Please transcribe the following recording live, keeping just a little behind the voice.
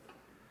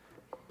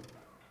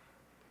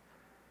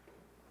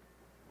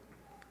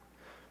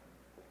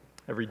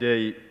Every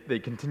day they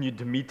continued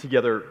to meet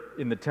together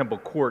in the temple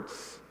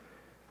courts.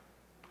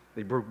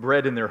 They broke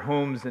bread in their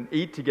homes and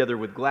ate together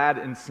with glad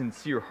and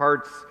sincere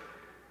hearts,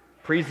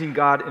 praising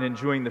God and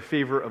enjoying the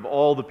favor of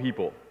all the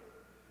people.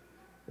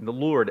 And the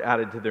Lord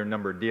added to their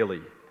number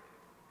daily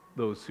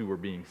those who were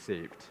being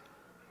saved.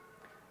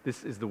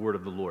 This is the word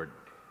of the Lord.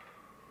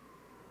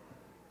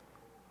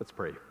 Let's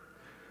pray.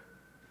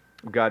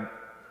 God,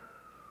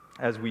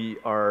 as we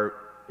are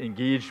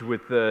engaged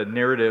with the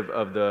narrative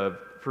of the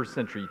first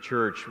century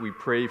church, we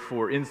pray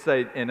for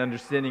insight and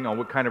understanding on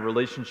what kind of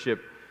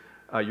relationship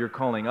you're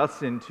calling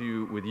us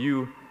into with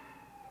you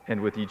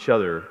and with each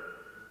other.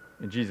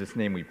 In Jesus'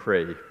 name we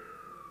pray.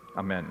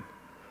 Amen.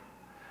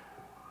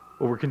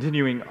 Well, we're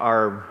continuing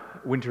our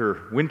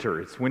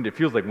it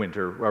feels like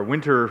winter, our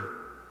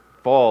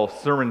winter-fall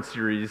sermon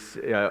series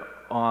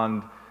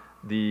on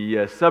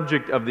the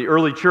subject of the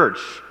early church,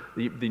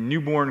 the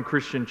newborn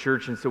Christian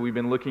church. And so we've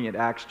been looking at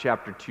Acts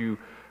chapter 2,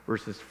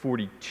 verses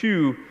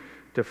 42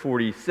 to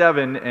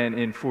 47. And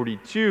in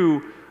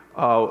 42,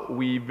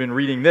 we've been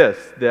reading this,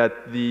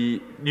 that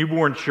the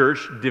newborn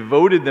church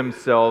devoted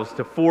themselves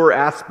to four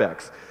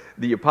aspects: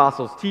 the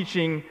apostles'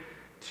 teaching,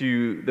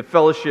 to the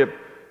fellowship,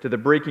 to the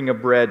breaking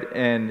of bread,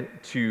 and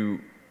to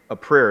a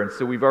prayer. And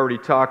so we've already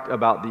talked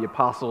about the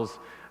apostles'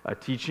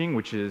 teaching,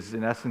 which is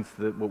in essence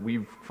what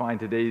we find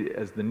today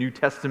as the New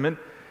Testament.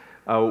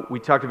 We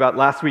talked about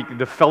last week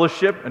the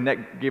fellowship.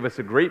 Annette gave us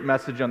a great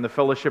message on the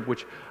fellowship,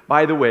 which,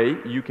 by the way,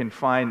 you can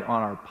find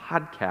on our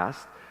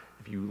podcast.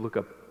 If you look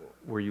up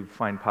where you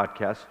find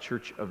podcasts,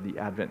 Church of the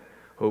Advent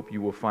Hope,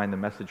 you will find the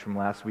message from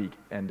last week,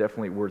 and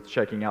definitely worth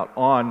checking out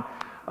on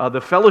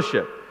the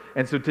fellowship.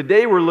 And so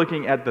today we're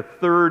looking at the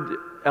third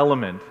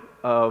element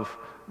of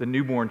the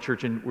newborn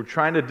church, and we're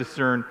trying to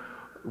discern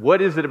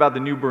what is it about the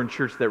newborn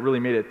church that really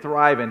made it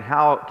thrive, and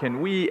how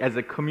can we as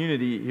a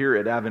community here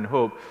at Advent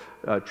Hope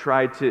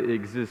try to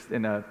exist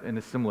in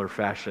a similar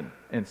fashion.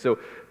 And so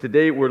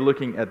today we're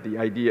looking at the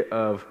idea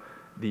of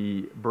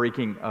the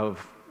breaking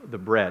of the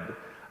bread.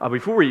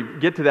 Before we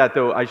get to that,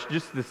 though,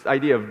 this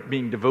idea of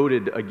being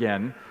devoted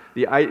again.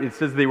 It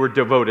says they were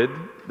devoted.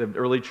 The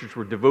early church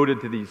were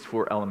devoted to these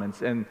four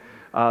elements, and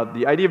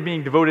the idea of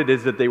being devoted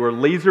is that they were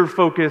laser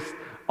focused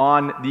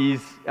on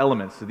these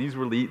elements. So these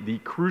were the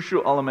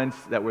crucial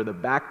elements that were the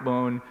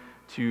backbone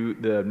to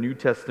the New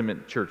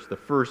Testament church, the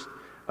first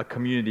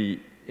community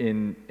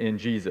in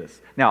Jesus.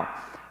 Now,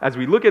 as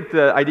we look at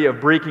the idea of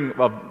breaking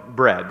of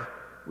bread,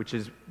 which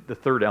is the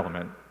third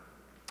element,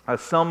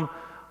 some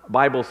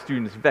Bible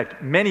students, in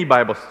fact, many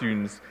Bible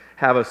students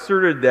have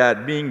asserted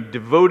that being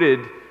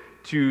devoted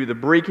to the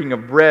breaking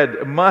of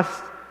bread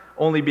must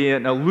only be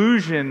an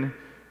allusion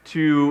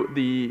to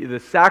the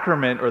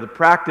sacrament or the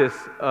practice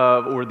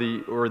or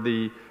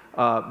the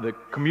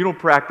communal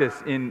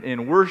practice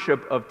in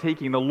worship of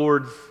taking the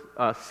Lord's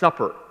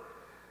Supper,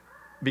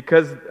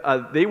 because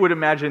they would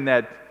imagine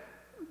that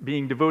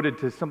being devoted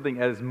to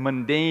something as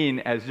mundane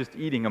as just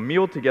eating a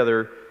meal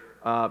together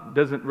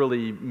doesn't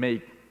really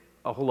make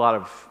a whole lot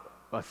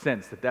of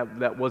sense,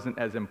 that wasn't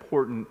as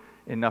important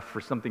enough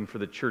for something for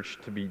the church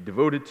to be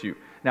devoted to.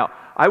 Now,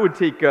 I would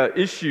take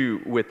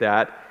issue with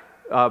that,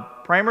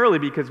 primarily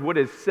because what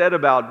is said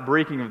about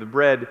breaking of the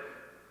bread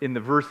in the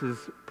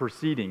verses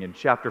preceding, in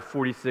chapter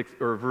 46,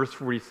 or verse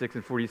 46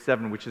 and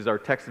 47, which is our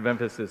text of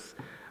emphasis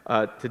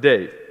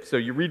today. So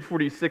you read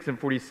 46 and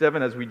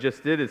 47, as we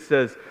just did. It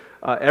says,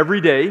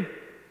 every day,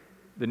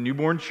 the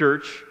newborn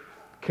church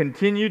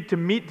continued to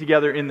meet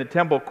together in the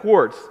temple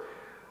courts.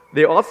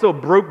 They also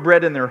broke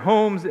bread in their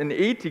homes and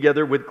ate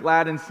together with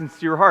glad and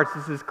sincere hearts.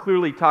 This is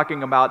clearly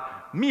talking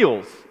about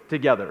meals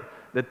together,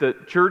 that the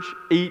church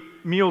ate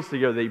meals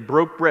together. They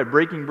broke bread.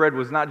 Breaking bread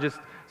was not just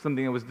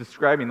something that was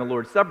describing the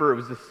Lord's Supper. It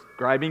was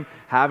describing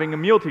having a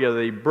meal together.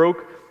 They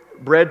broke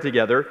bread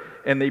together,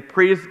 and they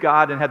praised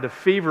God and had the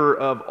favor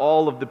of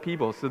all of the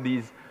people. So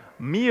these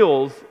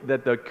meals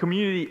that the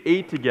community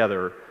ate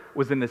together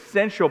was an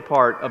essential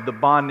part of the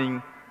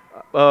bonding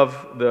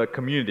of the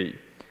community.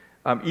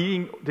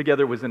 Eating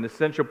together was an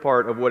essential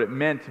part of what it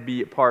meant to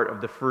be a part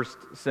of the first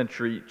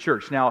century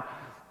church. Now,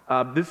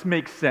 this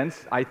makes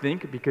sense, I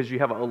think, because you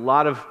have a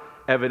lot of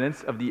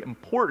evidence of the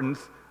importance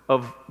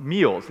of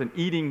meals and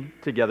eating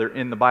together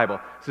in the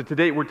Bible. So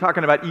today we're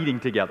talking about eating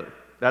together.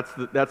 That's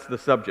the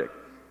subject.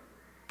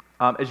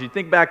 As you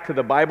think back to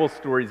the Bible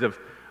stories of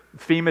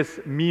famous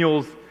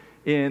meals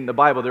in the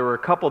Bible, there were a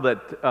couple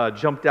that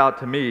jumped out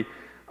to me.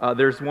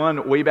 There's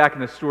one way back in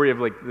the story of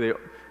like the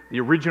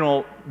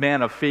original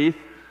man of faith,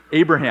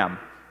 Abraham.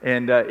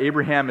 And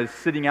Abraham is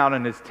sitting out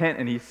in his tent,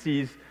 and he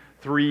sees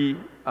three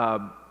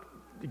men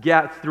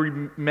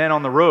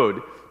on the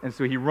road. And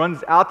so he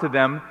runs out to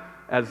them,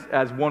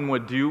 as one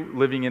would do,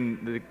 living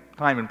in the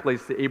time and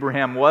place that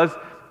Abraham was,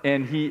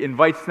 and he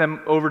invites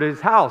them over to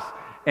his house,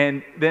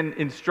 and then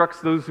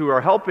instructs those who are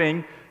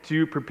helping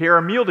to prepare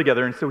a meal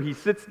together. And so he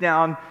sits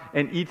down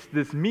and eats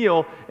this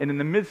meal, and in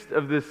the midst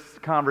of this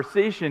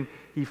conversation,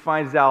 he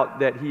finds out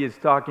that he is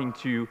talking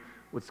to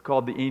what's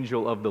called the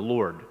angel of the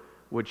Lord,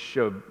 which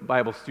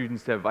Bible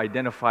students have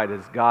identified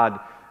as God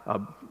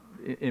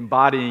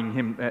embodying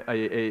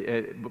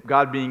him,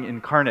 God being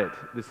incarnate.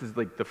 This is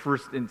like the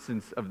first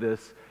instance of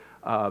this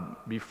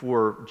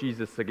before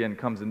Jesus again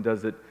comes and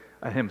does it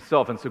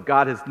himself. And so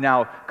God has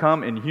now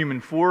come in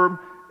human form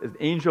as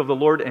the angel of the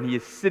Lord, and he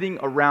is sitting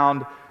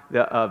around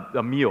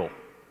a meal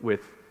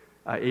with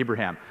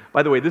Abraham.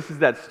 By the way, this is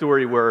that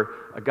story where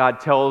God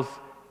tells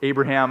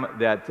Abraham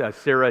that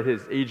Sarah,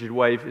 his aged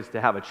wife, is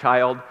to have a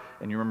child.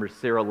 And you remember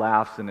Sarah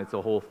laughs, and it's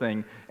a whole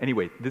thing.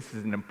 Anyway, this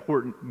is an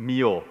important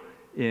meal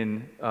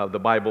in the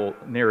Bible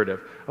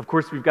narrative. Of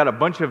course, we've got a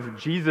bunch of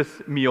Jesus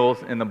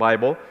meals in the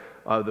Bible.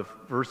 The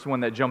first one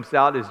that jumps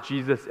out is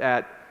Jesus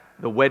at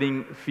the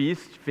wedding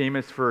feast,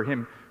 famous for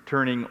him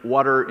turning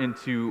water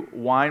into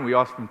wine. We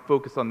often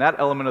focus on that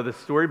element of the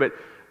story, but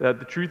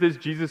the truth is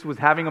Jesus was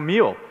having a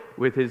meal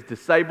with his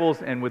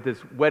disciples and with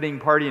his wedding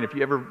party. And if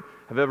you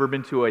have ever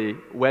been to a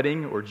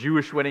wedding, or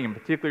Jewish wedding in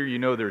particular, you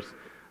know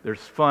there's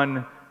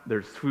fun,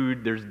 there's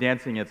food, there's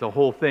dancing, it's a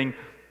whole thing.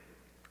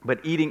 But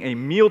eating a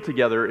meal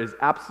together is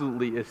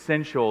absolutely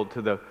essential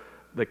to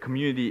the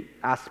community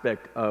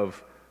aspect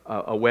of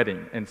a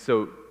wedding. And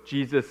so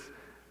Jesus,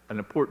 an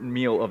important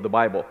meal of the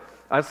Bible.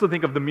 I also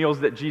think of the meals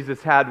that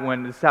Jesus had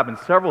when this happened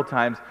several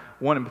times.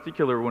 One in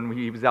particular when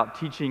he was out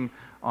teaching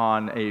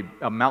on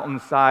a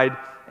mountainside,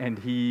 and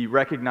he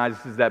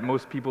recognizes that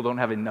most people don't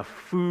have enough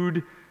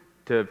food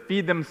to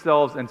feed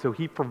themselves, and so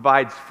he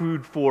provides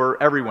food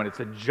for everyone. It's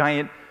a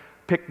giant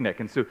picnic.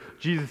 And so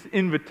Jesus'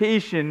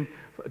 invitation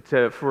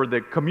for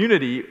the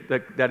community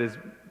that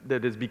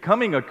is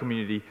becoming a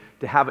community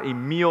to have a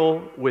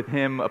meal with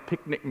him, a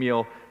picnic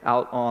meal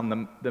out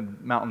on the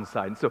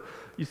mountainside. And so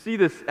you see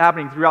this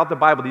happening throughout the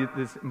Bible,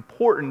 this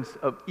importance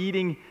of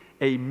eating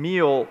a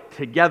meal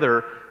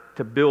together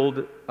to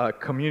build a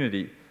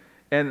community.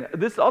 And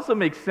this also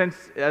makes sense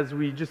as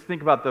we just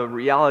think about the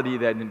reality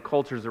that in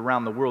cultures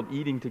around the world,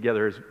 eating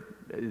together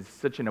is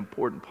such an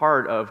important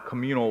part of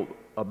communal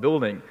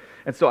building.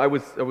 And so I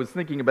was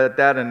thinking about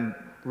that and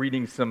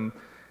reading some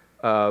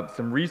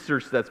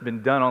research that's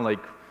been done on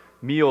like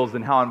meals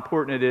and how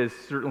important it is,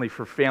 certainly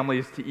for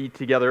families to eat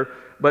together,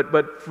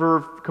 but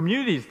for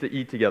communities to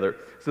eat together.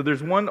 So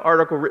there's one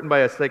article written by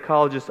a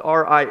psychologist,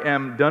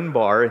 R.I.M.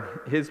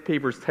 Dunbar. His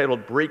paper is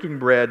titled "Breaking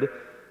Bread."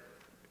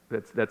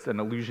 That's an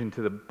allusion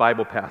to the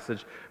Bible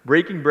passage.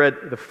 Breaking Bread: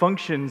 The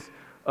Functions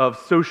of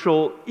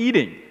Social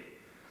Eating.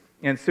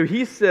 And so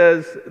he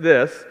says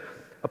this: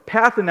 a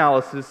path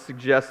analysis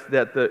suggests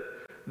that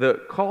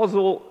the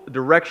causal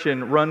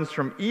direction runs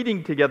from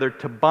eating together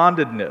to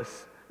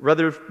bondedness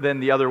rather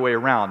than the other way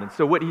around. And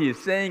so what he is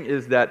saying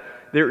is that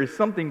there is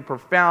something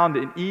profound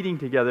in eating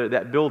together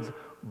that builds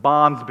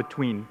bonds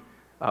between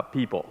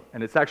people.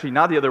 And it's actually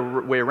not the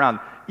other way around.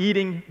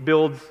 Eating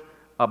builds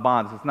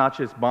bonds. It's not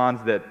just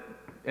bonds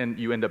and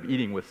you end up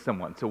eating with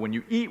someone. So when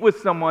you eat with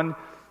someone,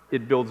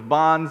 it builds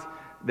bonds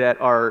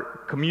that are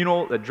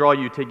communal, that draw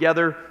you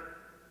together.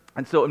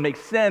 And so it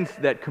makes sense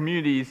that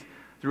communities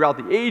throughout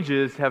the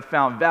ages have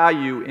found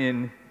value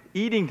in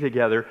eating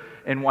together,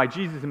 and why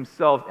Jesus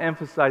himself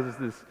emphasizes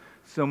this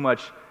so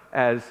much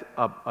as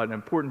an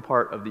important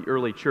part of the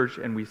early church.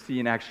 And we see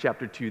in Acts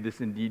chapter 2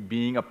 this indeed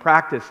being a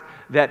practice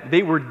that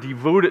they were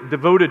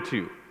devoted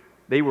to.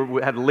 They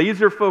had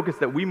laser focus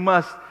that we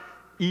must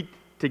eat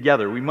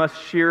together. We must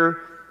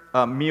share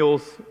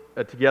meals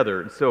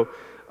together. And so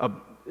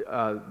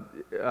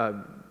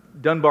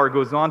Dunbar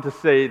goes on to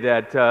say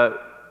that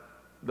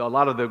a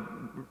lot of the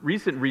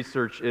recent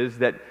research is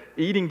that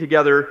eating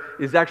together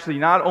is actually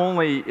not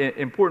only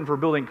important for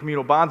building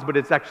communal bonds, but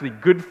it's actually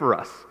good for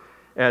us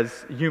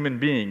as human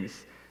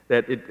beings,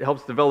 that it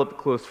helps develop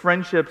close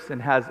friendships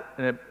and has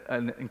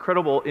an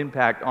incredible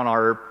impact on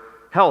our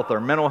health, our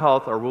mental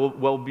health, our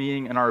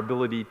well-being, and our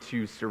ability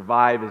to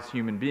survive as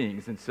human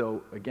beings. And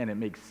so, again, it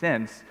makes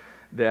sense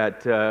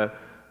that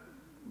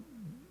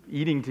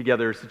eating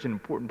together is such an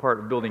important part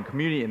of building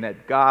community, and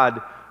that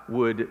God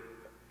would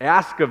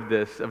ask of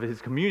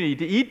his community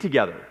to eat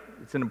together.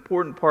 It's an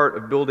important part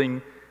of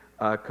building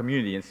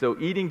community. And so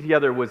eating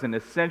together was an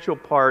essential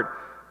part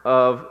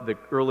of the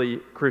early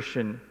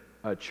Christian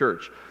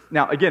church.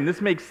 Now, again, this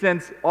makes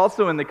sense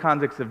also in the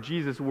context of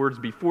Jesus' words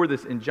before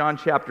this in John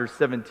chapter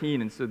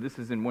 17. And so this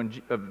is in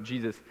one of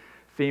Jesus'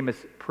 famous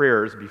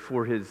prayers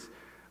before his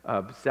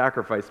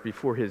sacrifice,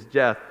 before his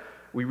death.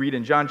 We read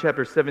in John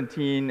chapter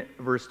 17,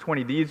 verse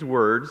 20, these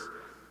words,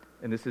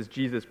 and this is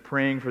Jesus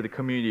praying for the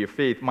community of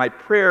faith. My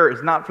prayer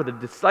is not for the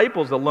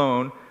disciples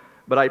alone,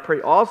 but I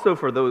pray also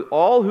for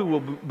all who will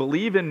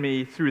believe in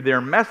me through their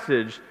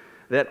message,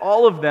 that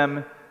all of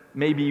them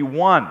may be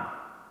one.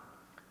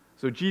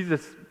 So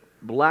Jesus'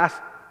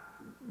 last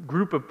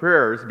group of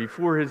prayers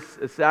before his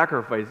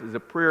sacrifice is a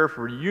prayer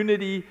for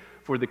unity,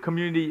 for the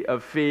community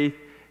of faith.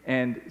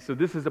 And so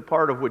this is a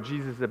part of what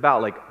Jesus is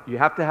about. Like, you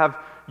have to have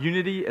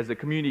unity as a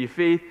community of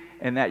faith,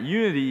 and that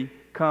unity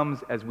comes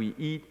as we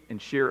eat and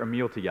share a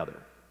meal together.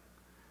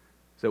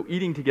 So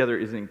eating together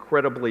is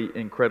incredibly,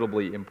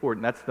 incredibly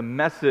important. That's the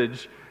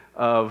message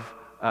of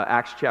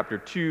Acts chapter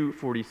 2,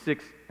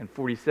 46 and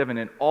 47,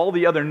 and all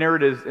the other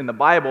narratives in the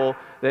Bible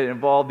that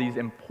involve these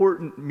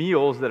important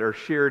meals that are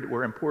shared,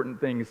 where important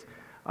things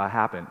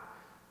happen.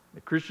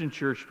 The Christian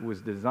church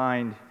was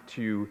designed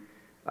to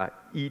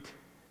eat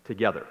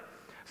together.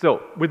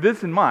 So, with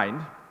this in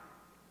mind,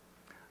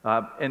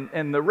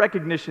 and the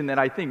recognition that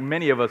I think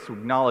many of us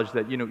acknowledge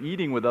that,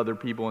 eating with other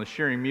people and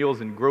sharing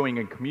meals and growing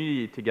in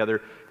community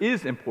together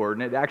is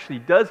important. It actually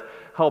does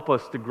help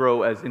us to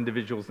grow as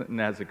individuals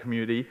and as a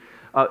community.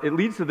 It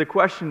leads to the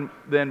question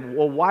then,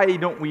 well, why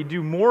don't we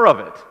do more of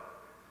it?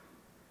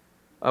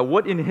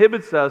 What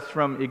inhibits us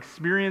from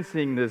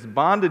experiencing this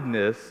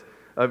bondedness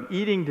of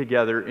eating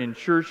together in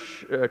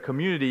church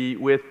community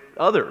with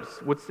others?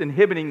 What's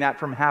inhibiting that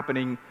from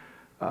happening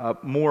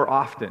more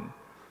often?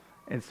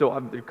 And so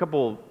a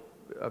couple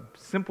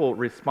simple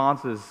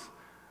responses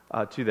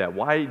to that.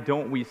 Why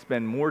don't we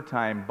spend more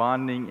time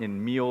bonding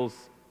in meals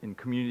in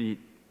community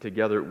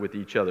together with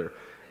each other?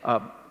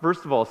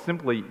 First of all,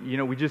 simply,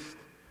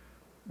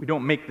 we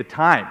don't make the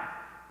time.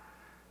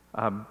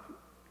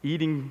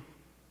 Eating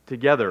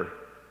together,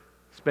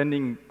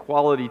 spending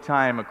quality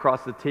time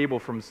across the table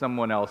from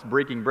someone else,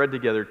 breaking bread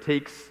together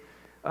takes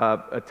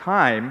a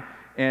time,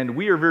 and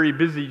we are very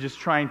busy just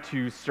trying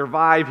to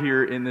survive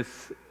here in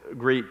this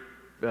great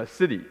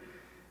city.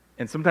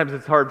 And sometimes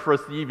it's hard for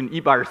us to even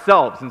eat by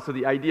ourselves. And so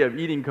the idea of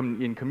eating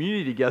in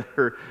community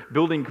together,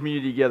 building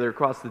community together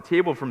across the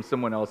table from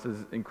someone else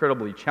is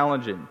incredibly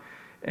challenging.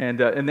 And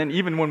then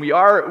even when we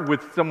are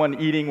with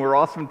someone eating, we're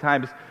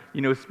oftentimes,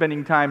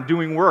 spending time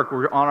doing work.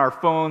 We're on our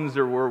phones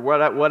or we're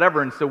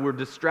whatever, and so we're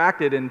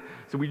distracted. And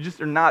so we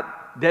just are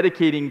not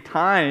dedicating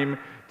time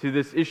to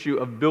this issue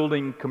of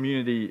building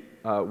community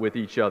with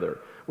each other.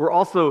 We're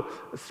also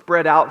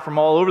spread out from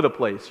all over the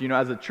place.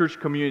 As a church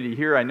community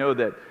here, I know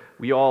that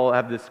we all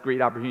have this great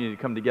opportunity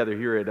to come together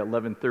here at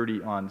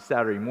 11:30 on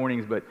Saturday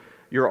mornings, but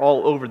you're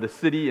all over the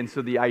city, and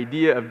so the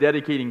idea of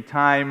dedicating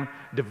time,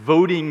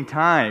 devoting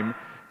time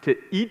to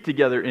eat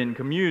together in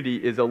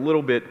community is a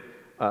little bit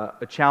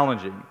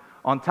challenging.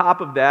 On top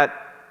of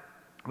that,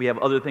 we have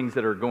other things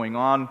that are going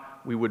on.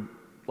 We would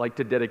like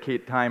to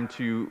dedicate time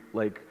to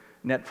like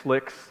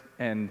Netflix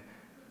and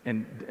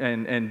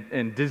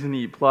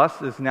Disney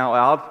Plus is now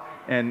out.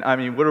 And I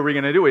mean, what are we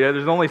going to do?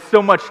 There's only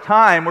so much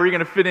time. Where are you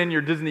going to fit in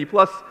your Disney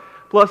Plus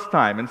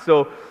time? And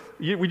so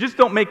we just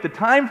don't make the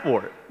time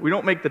for it. We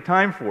don't make the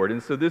time for it.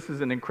 And so this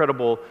is an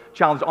incredible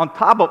challenge. On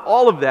top of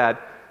all of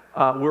that,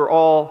 we're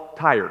all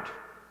tired.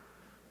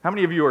 How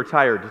many of you are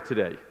tired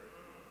today?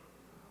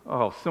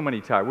 Oh, so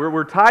many tired.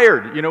 We're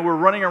tired. We're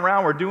running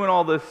around. We're doing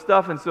all this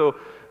stuff. And so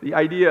the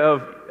idea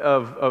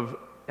of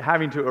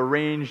having to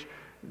arrange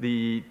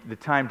the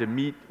time to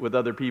meet with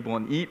other people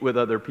and eat with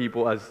other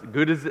people, as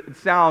good as it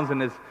sounds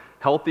and as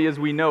healthy as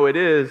we know it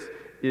is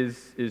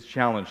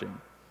challenging.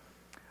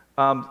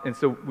 And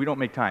so we don't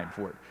make time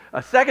for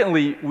it.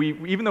 Secondly,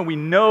 even though we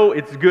know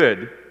it's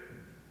good,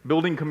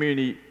 building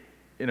community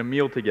in a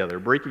meal together,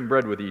 breaking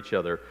bread with each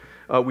other,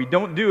 we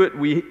don't do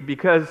it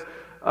because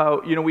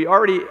we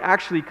already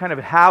actually kind of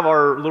have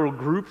our little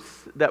groups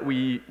that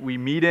we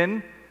meet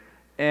in,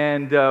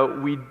 and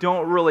we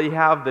don't really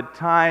have the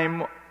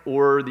time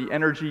or the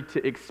energy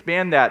to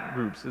expand that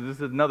group. So this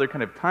is another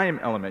kind of time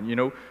element.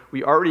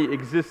 We already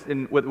exist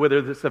in,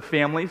 whether it's a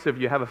family, so if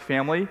you have a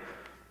family,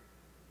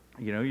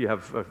 you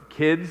have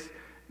kids,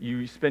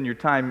 you spend your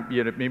time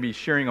maybe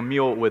sharing a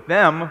meal with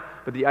them,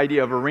 but the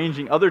idea of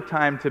arranging other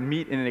time to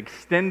meet in an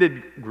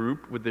extended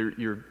group with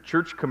your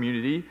church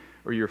community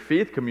or your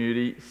faith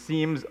community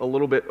seems a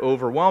little bit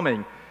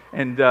overwhelming.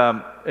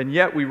 And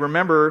yet we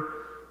remember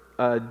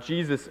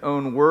Jesus'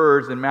 own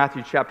words in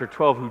Matthew chapter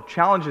 12, who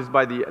challenges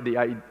by the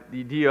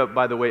idea,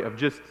 by the way, of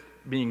just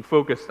being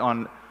focused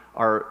on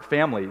our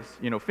families.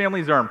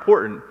 Families are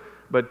important,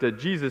 but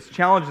Jesus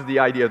challenges the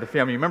idea of the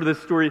family. Remember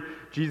this story?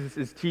 Jesus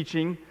is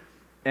teaching,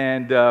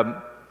 and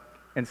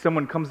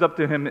someone comes up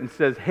to him and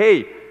says,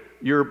 "Hey,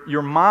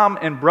 your mom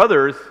and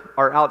brothers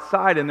are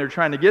outside, and they're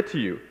trying to get to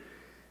you."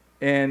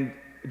 And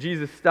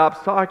Jesus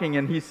stops talking,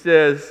 and he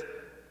says,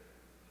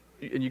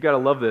 and you got to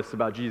love this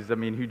about Jesus. I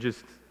mean, who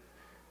just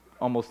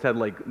almost had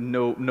like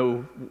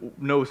no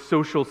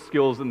social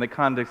skills in the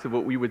context of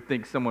what we would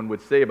think someone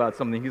would say about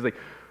something. He's like,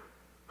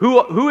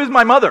 who is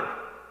my mother?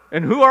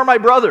 And who are my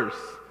brothers?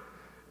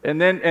 And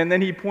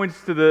then he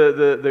points to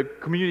the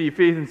community of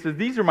faith and says,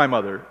 these are my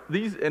mother,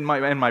 these and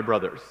my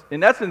brothers.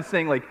 In essence,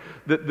 saying like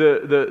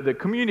the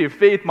community of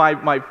faith,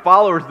 my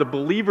followers, the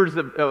believers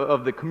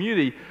of the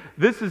community,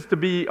 this is to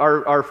be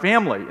our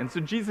family. And so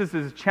Jesus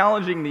is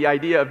challenging the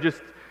idea of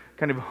just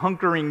kind of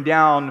hunkering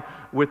down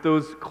with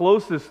those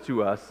closest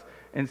to us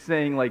and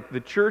saying like the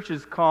church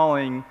is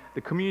calling,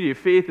 the community of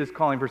faith is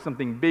calling for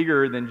something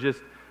bigger than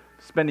just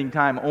spending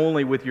time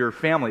only with your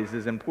families,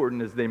 as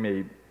important as they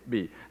may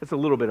be. That's a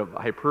little bit of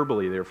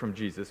hyperbole there from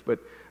Jesus, but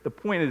the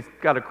point is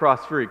got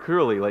across very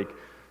clearly, like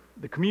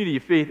the community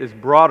of faith is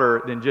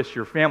broader than just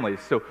your families.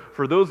 So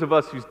for those of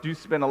us who do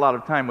spend a lot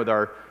of time with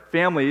our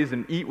families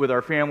and eat with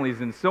our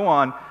families and so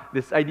on,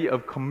 this idea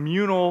of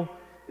communal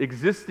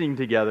existing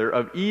together,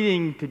 of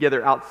eating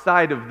together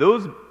outside of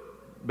those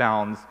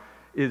bounds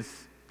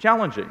is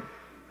challenging.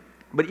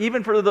 But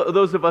even for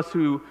those of us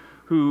who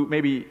who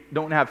maybe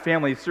don't have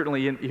families,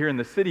 certainly here in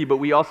the city, but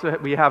we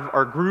have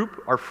our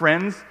group, our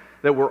friends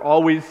that we're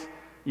always,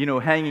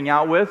 hanging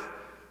out with.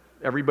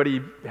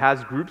 Everybody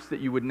has groups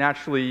that you would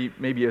naturally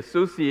maybe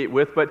associate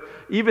with, but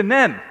even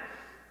then,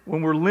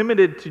 when we're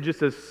limited to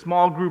just a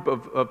small group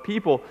of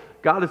people,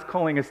 God is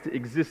calling us to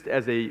exist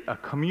as a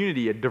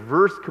community, a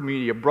diverse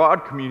community, a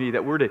broad community,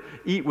 that we're to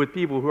eat with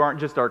people who aren't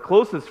just our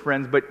closest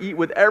friends, but eat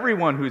with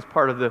everyone who's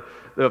part of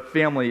the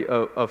family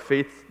of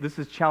faith. This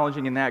is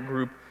challenging in that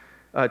group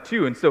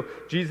too. And so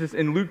Jesus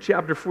in Luke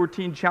chapter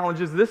 14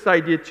 challenges this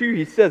idea too.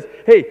 He says,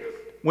 hey,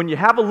 when you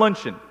have a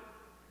luncheon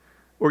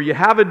or you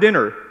have a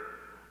dinner,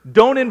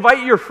 don't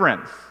invite your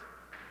friends,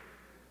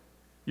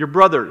 your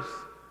brothers,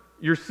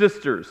 your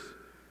sisters,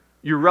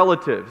 your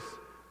relatives,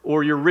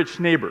 or your rich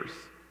neighbors.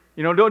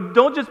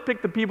 Don't just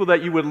pick the people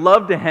that you would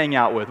love to hang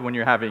out with when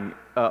you're having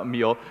a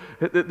meal.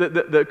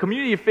 The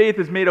community of faith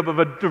is made up of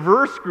a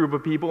diverse group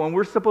of people, and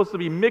we're supposed to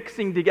be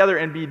mixing together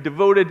and be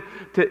devoted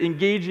to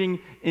engaging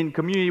in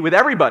community with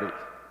everybody.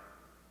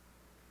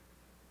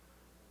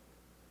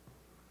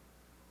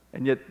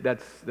 And yet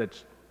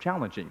that's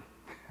challenging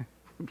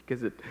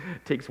because it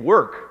takes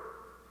work.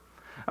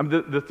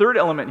 The third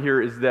element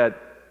here is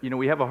that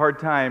we have a hard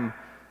time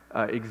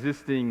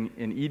existing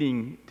and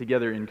eating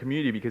together in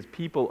community because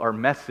people are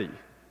messy.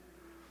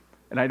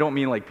 And I don't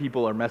mean like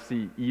people are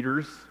messy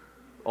eaters,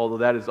 although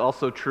that is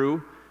also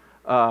true.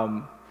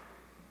 I'm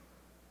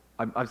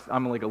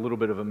like a little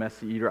bit of a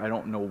messy eater. I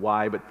don't know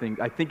why, but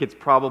I think it's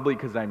probably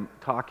because I'm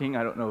talking.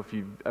 I don't know if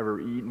you've ever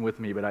eaten with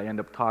me, but I end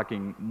up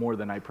talking more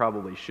than I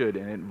probably should,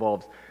 and it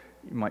involves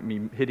me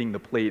hitting the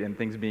plate and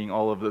things being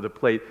all over the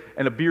plate.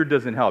 And a beard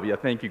doesn't help. Yeah,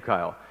 thank you,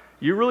 Kyle.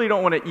 You really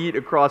don't want to eat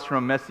across from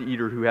a messy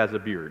eater who has a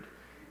beard.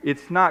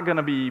 It's not going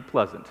to be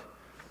pleasant.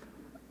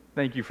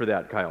 Thank you for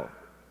that, Kyle.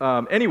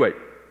 Anyway,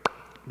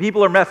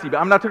 people are messy, but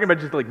I'm not talking about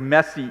just like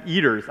messy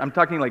eaters. I'm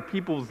talking like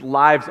people's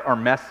lives are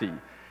messy.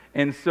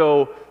 And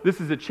so this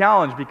is a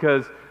challenge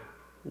because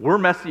we're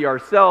messy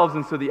ourselves,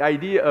 and so the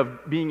idea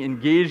of being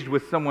engaged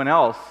with someone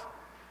else,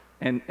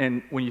 and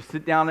when you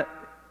sit down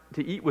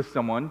to eat with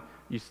someone,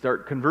 you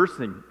start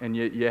conversing, and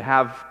you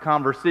have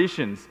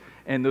conversations,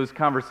 and those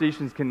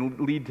conversations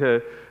can lead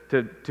to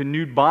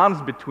new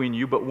bonds between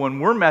you. But when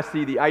we're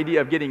messy, the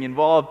idea of getting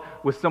involved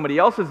with somebody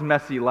else's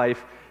messy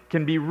life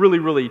can be really,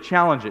 really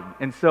challenging.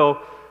 And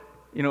so,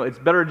 it's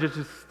better to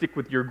just stick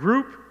with your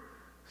group,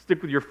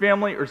 stick with your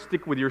family, or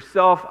stick with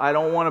yourself. I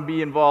don't want to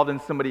be involved in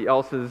somebody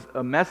else's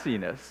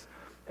messiness.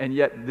 And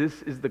yet,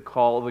 this is the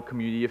call of the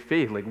community of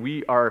faith. Like,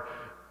 we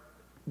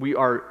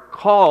are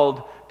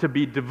called to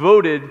be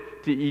devoted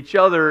to each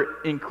other,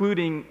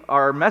 including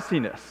our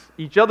messiness,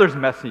 each other's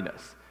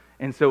messiness.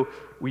 And so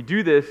we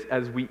do this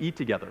as we eat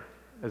together,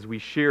 as we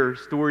share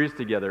stories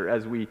together,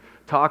 as we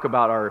talk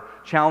about our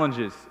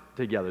challenges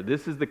together.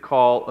 This is the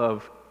call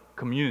of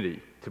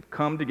community, to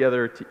come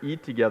together, to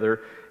eat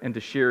together, and to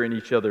share in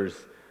each other's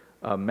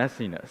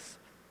messiness.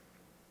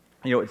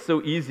 It's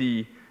so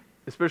easy,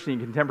 especially in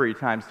contemporary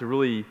times, to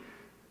really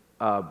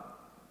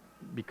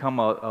become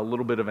a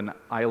little bit of an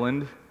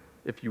island,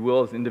 if you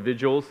will, as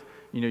individuals.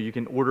 You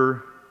can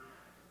order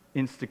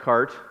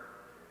Instacart,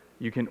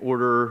 you can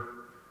order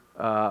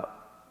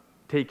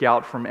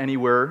takeout from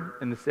anywhere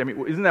in the city.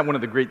 Isn't that one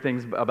of the great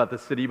things about the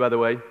city, by the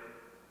way?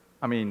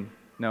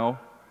 No?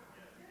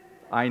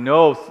 I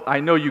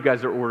know you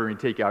guys are ordering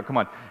takeout. Come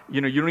on.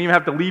 You don't even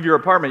have to leave your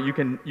apartment. You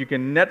can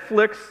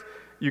Netflix,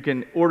 you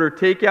can order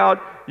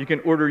takeout, you can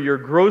order your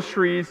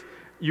groceries,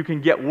 you can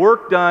get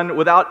work done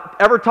without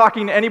ever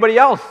talking to anybody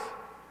else.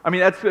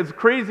 That's as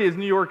crazy as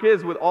New York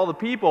is with all the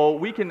people.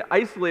 We can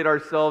isolate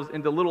ourselves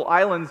into little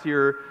islands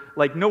here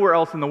like nowhere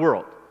else in the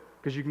world,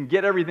 because you can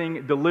get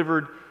everything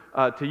delivered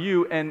to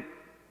you, and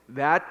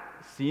that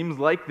seems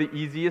like the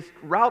easiest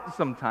route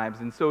sometimes.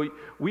 And so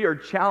we are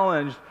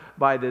challenged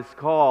by this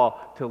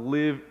call to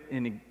live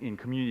in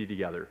community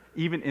together,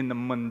 even in the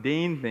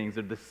mundane things,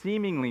 or the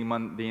seemingly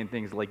mundane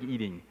things like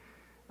eating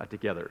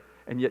together.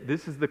 And yet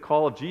this is the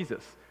call of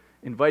Jesus,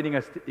 inviting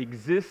us to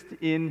exist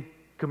in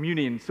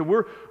community. And so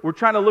we're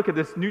trying to look at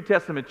this New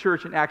Testament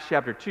church in Acts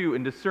chapter 2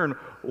 and discern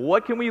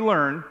what can we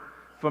learn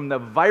from the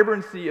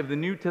vibrancy of the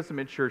New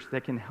Testament church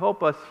that can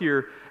help us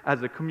here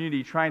as a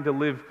community trying to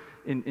live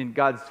in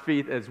God's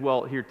faith as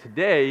well here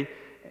today.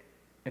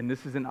 And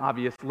this is an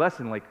obvious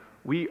lesson. Like,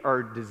 we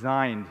are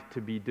designed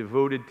to be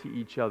devoted to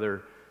each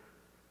other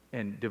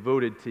and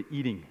devoted to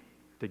eating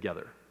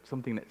together.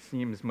 Something that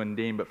seems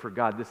mundane, but for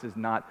God, this is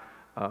not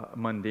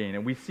mundane.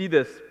 And we see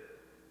this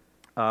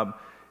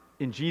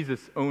in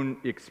Jesus' own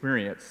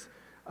experience.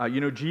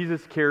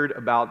 Jesus cared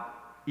about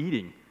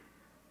eating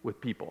with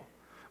people.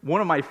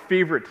 One of my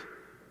favorite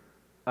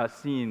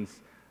scenes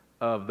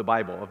of the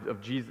Bible, of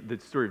Jesus, the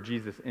story of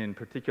Jesus in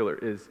particular,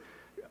 is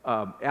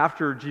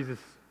after Jesus'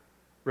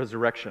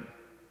 resurrection.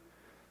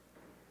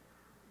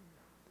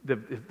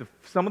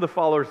 Some of the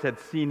followers had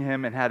seen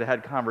him and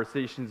had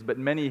conversations, but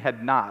many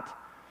had not.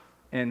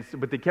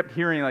 But they kept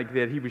hearing like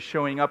that he was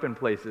showing up in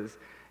places.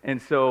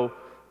 And so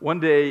one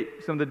day,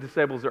 some of the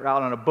disciples are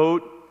out on a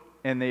boat,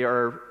 and they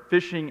are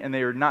fishing, and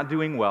they are not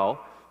doing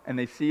well. and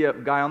they see a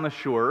guy on the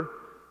shore,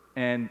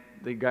 and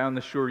the guy on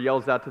the shore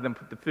yells out to them,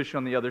 put the fish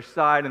on the other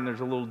side, and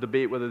there's a little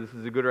debate whether this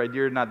is a good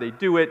idea or not. They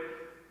do it.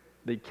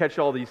 They catch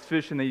all these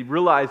fish, and they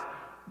realize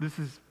this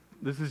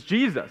is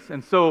Jesus.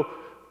 And so,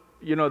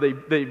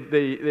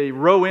 they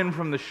row in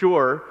from the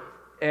shore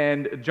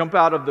and jump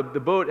out of the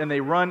boat, and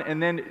they run,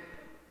 and then,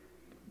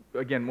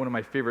 again, one of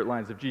my favorite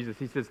lines of Jesus,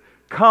 he says,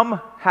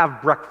 "Come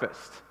have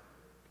breakfast.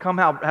 Come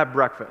have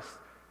breakfast."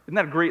 Isn't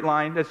that a great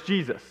line? That's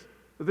Jesus.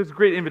 That's a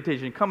great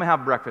invitation. Come and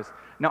have breakfast.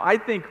 Now, I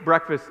think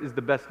breakfast is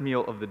the best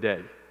meal of the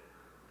day.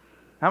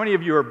 How many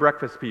of you are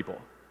breakfast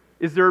people?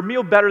 Is there a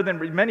meal better than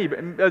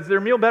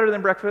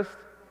breakfast?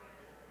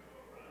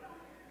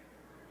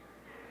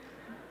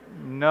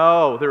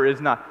 No, there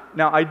is not.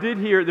 Now, I did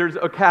hear there's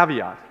a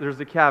caveat.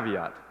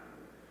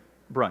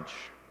 Brunch.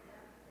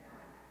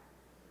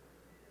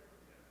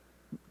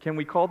 Can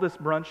we call this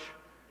brunch?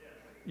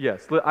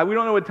 Yes. We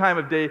don't know what time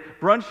of day.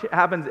 Brunch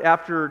happens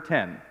after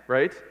 10,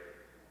 right?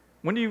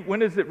 When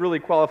does it really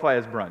qualify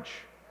as brunch?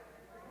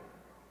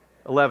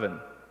 11.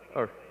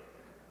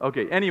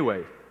 Okay,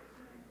 anyway.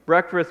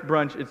 Breakfast,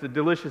 brunch, it's a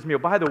delicious meal.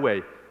 By the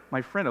way,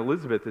 my friend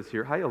Elizabeth is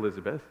here. Hi,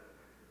 Elizabeth.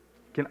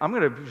 I'm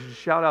going to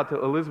shout out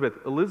to Elizabeth.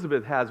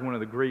 Elizabeth has one of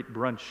the great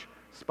brunch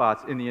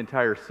spots in the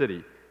entire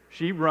city.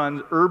 She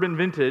runs Urban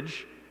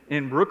Vintage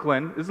in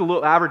Brooklyn. This is a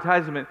little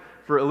advertisement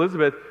for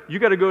Elizabeth. You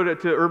got to go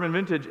to Urban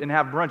Vintage and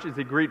have brunch. It's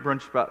a great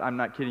brunch spot. I'm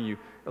not kidding you,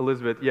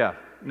 Elizabeth. Yeah,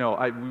 no,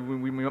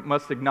 we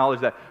must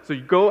acknowledge that. So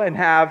you go and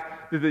have,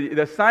 the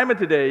assignment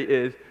today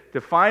is to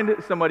find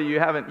somebody you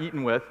haven't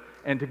eaten with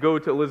and to go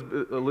to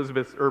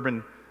Elizabeth's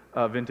Urban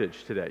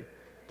Vintage today.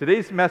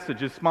 Today's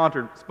message is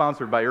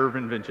sponsored by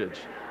Urban Vintage.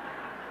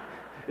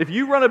 If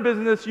you run a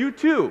business, you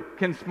too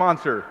can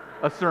sponsor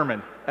a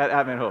sermon at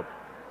Advent Hope.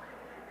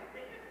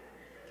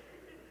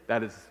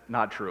 That is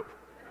not true.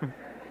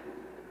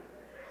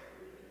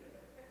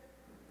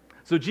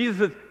 So Jesus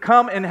says,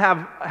 "Come and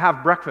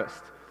have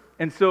breakfast."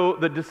 And so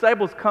the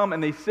disciples come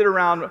and they sit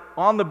around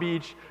on the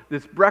beach,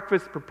 this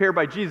breakfast prepared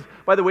by Jesus.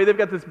 By the way, they've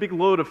got this big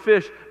load of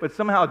fish, but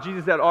somehow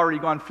Jesus had already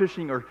gone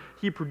fishing, or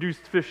he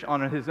produced fish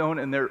on his own,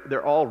 and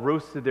they're all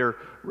roasted. They're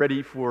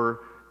ready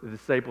for the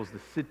disciples to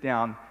sit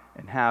down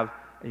and have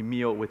a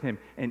meal with him.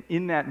 And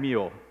in that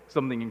meal,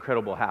 something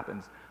incredible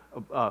happens.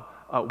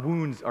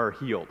 Wounds are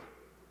healed.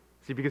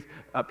 See, because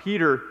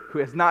Peter, who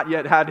has not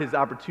yet had his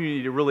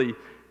opportunity to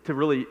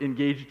really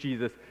engage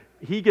Jesus,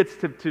 he gets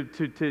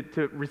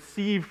to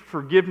receive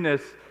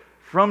forgiveness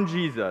from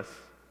Jesus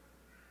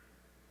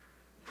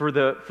for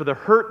the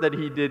hurt that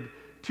he did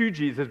to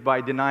Jesus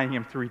by denying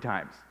him 3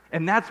 times.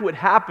 And that's what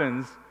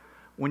happens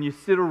when you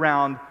sit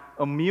around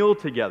a meal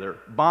together.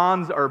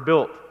 Bonds are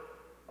built,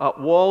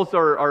 walls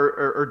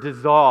are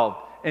dissolved,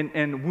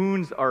 and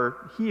wounds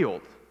are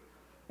healed.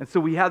 And so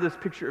we have this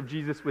picture of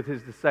Jesus with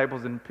his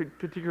disciples, and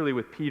particularly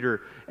with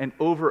Peter, and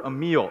over a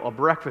meal, a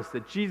breakfast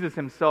that Jesus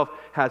himself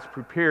has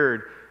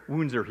prepared,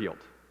 wounds are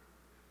healed.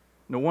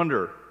 No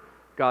wonder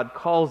God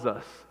calls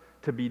us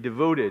to be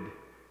devoted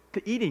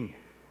to eating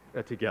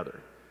together.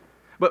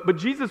 But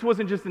Jesus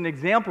wasn't just an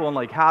example on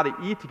like how to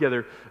eat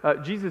together.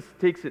 Jesus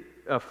takes it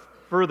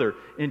further.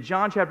 In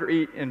John chapter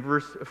 8 and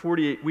verse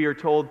 48, we are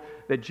told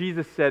that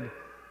Jesus said,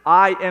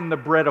 "I am the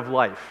bread of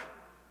life."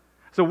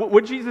 So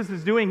what Jesus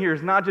is doing here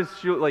is not just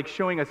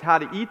showing us how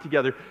to eat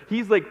together.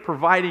 He's like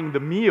providing the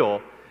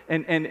meal,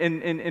 and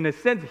in a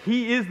sense,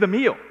 he is the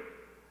meal.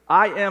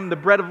 I am the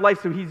bread of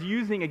life. So he's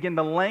using, again,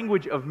 the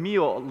language of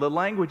meal, the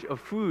language of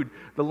food,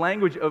 the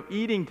language of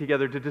eating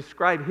together to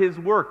describe his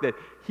work, that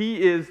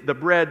he is the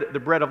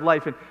bread of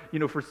life.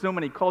 And, for so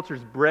many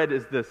cultures, bread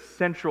is the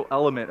central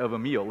element of a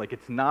meal. Like,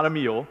 it's not a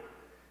meal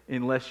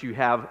unless you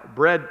have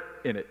bread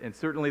in it. And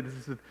certainly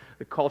this is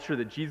the culture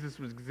that Jesus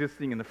was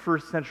existing in the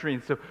first century.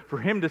 And so for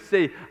him to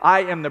say,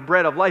 "I am the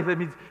bread of life," that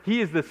means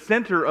he is the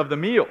center of the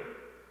meal.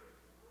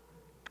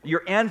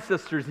 Your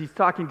ancestors, he's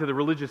talking to the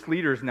religious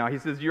leaders now. He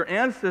says, your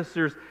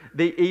ancestors,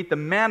 they ate the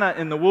manna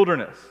in the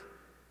wilderness,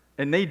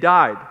 and they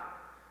died.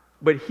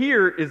 But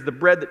here is the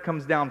bread that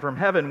comes down from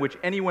heaven, which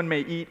anyone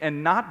may eat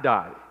and not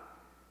die.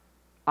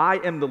 I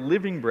am the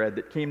living bread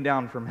that came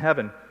down from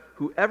heaven.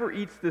 Whoever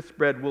eats this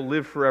bread will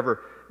live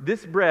forever.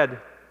 This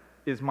bread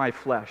is my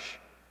flesh,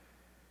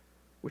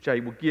 which I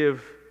will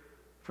give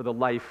for the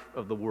life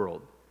of the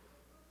world.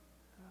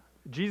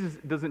 Jesus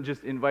doesn't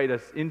just invite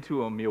us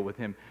into a meal with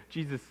him.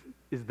 Jesus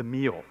is the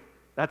meal.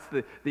 That's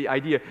the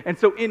idea. And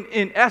so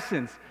in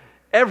essence,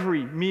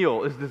 every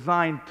meal is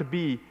designed to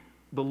be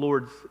the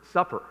Lord's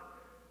Supper.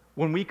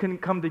 When we can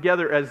come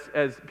together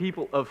as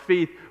people of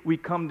faith, we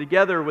come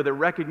together with a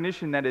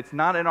recognition that it's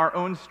not in our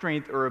own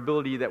strength or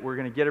ability that we're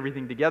going to get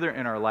everything together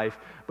in our life,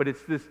 but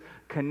it's this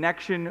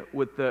connection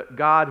with the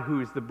God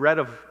who is the bread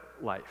of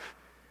life.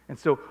 And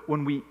so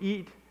when we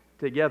eat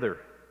together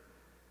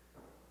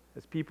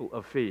as people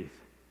of faith,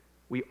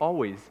 we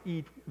always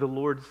eat the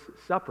Lord's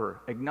Supper,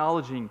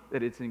 acknowledging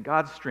that it's in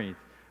God's strength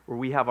where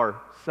we have our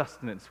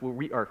sustenance, where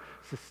we are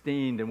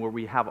sustained, and where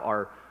we have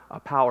our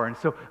power. And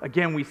so,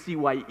 again, we see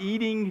why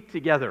eating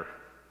together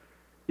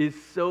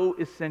is so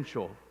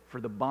essential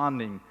for the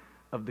bonding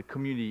of the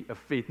community of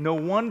faith. No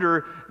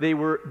wonder they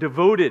were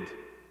devoted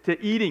to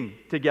eating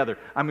together.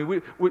 I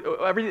mean,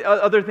 every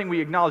other thing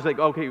we acknowledge, like,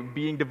 okay,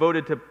 being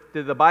devoted to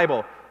the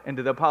Bible and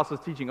to the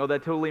apostles' teaching. Oh,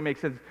 that totally makes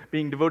sense.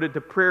 Being devoted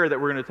to prayer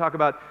that we're going to talk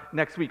about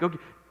next week. Okay,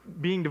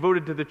 being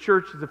devoted to the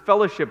church as a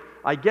fellowship.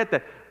 I get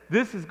that.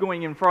 This is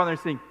going in farther and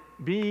saying,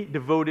 be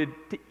devoted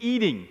to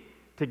eating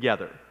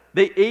together.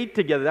 They ate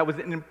together. That was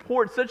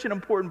such an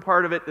important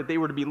part of it that they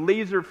were to be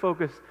laser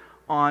focused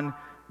on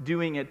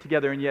doing it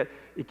together, and yet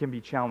it can be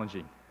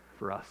challenging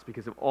for us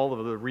because of all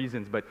of the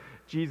reasons. But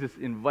Jesus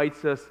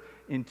invites us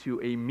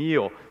into a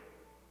meal.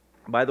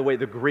 By the way,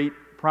 the great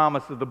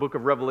promise of the book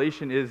of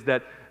Revelation is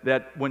that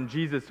when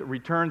Jesus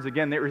returns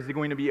again, there is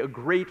going to be a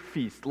great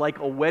feast, like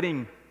a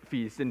wedding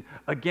feast. And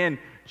again,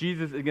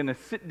 Jesus is going to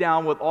sit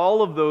down with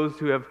all of those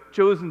who have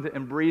chosen to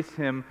embrace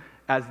him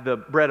as the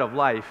bread of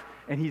life,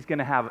 and he's going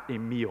to have a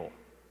meal.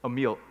 A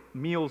meal.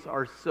 Meals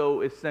are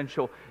so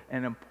essential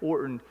and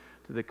important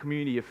to the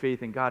community of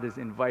faith, and God is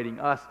inviting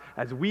us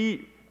as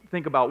we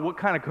think about what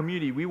kind of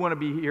community we want to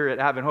be here at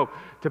Advent Hope,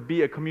 to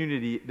be a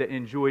community that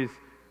enjoys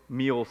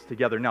meals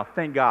together. Now,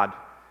 thank God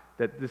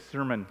that this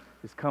sermon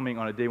is coming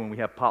on a day when we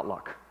have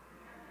potluck.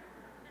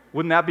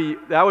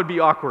 That would be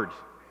awkward.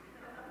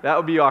 That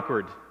would be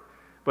awkward.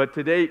 But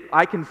today,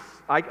 I don't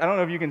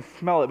know if you can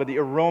smell it, but the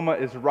aroma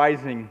is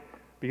rising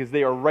because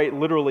they are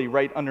literally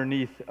right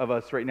underneath of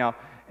us right now.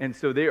 And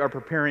so they are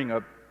preparing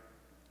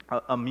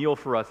a meal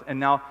for us. And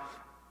now,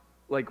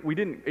 like, we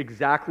didn't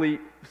exactly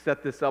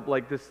set this up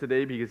like this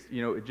today because,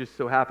 it just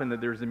so happened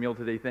that there's a meal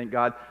today, thank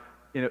God.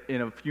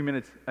 In a few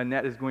minutes,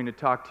 Annette is going to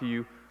talk to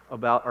you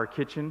about our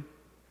kitchen.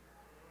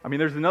 I mean,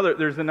 there's another,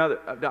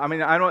 I mean,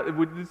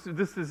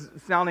 this is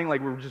sounding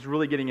like we're just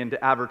really getting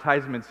into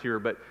advertisements here,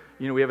 but,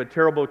 we have a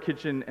terrible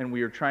kitchen and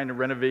we are trying to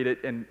renovate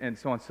it and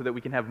so on so that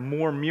we can have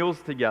more meals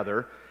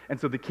together. And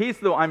so the case,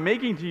 though, I'm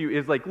making to you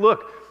is like,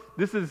 look,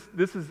 this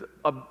is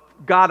a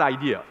God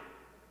idea.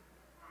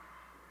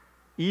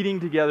 Eating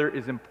together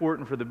is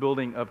important for the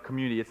building of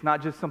community. It's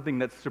not just something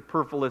that's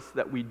superfluous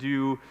that we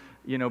do,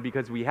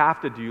 because we have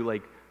to do.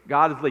 Like,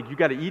 God is like, you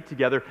got to eat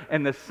together,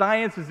 and the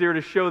science is there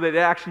to show that it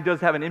actually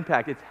does have an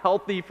impact. It's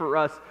healthy for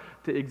us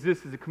to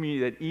exist as a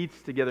community that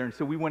eats together, and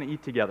so we want to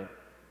eat together.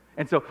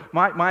 And so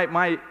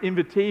my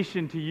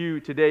invitation to you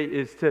today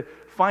is to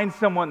find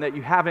someone that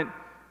you haven't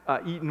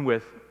eaten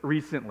with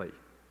recently,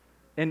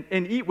 and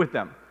eat with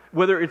them.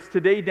 Whether it's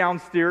today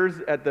downstairs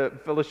at the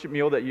fellowship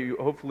meal that you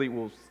hopefully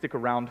will stick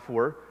around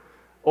for,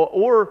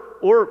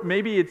 or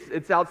maybe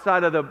it's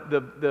outside of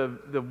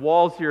the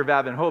walls here of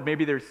Advent Hope.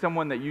 Maybe there's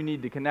someone that you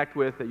need to connect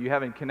with that you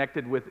haven't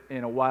connected with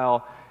in a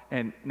while,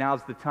 and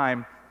now's the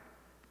time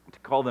to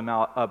call them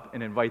up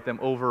and invite them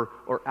over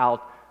or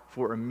out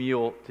for a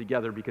meal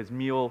together, because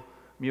meals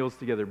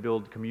together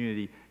build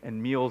community,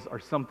 and meals are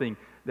something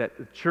that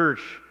the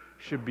church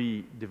should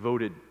be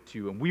devoted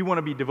to. And we want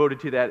to be devoted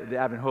to that at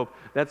Advent Hope.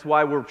 That's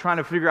why we're trying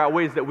to figure out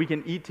ways that we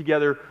can eat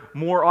together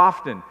more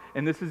often.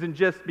 And this isn't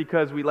just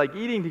because we like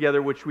eating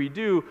together, which we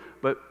do,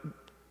 but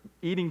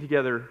eating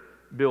together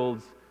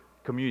builds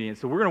community. And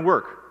so we're going to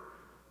work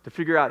to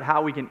figure out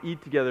how we can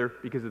eat together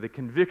because of the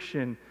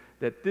conviction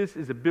that this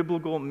is a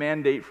biblical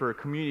mandate for a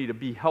community to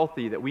be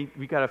healthy, that we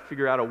got to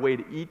figure out a way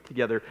to eat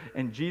together.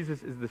 And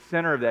Jesus is the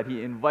center of that.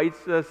 He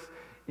invites us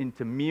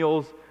into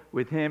meals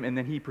with him, and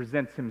then he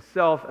presents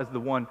himself as the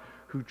one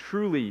who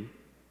truly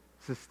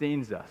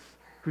sustains us,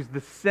 who's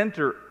the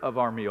center of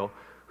our meal,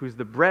 who's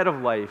the bread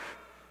of life,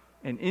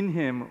 and in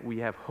him we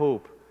have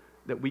hope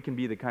that we can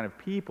be the kind of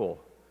people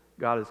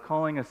God is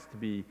calling us to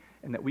be,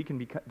 and that we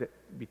can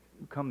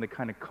become the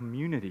kind of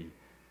community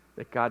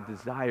that God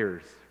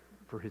desires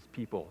for his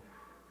people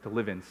to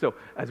live in. So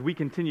as we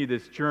continue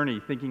this journey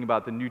thinking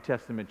about the New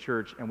Testament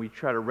church, and we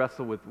try to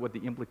wrestle with what the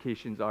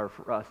implications are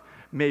for us,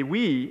 may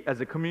we, as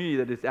a community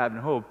that is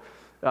Advent Hope,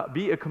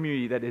 be a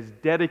community that is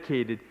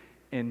dedicated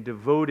and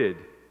devoted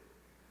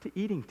to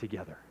eating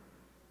together,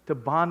 to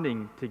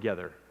bonding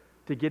together,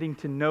 to getting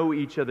to know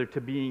each other,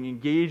 to being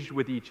engaged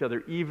with each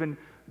other, even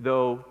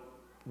though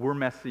we're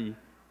messy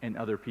and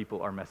other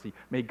people are messy.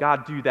 May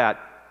God do that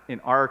in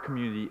our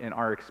community and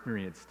our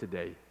experience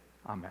today.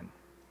 Amen.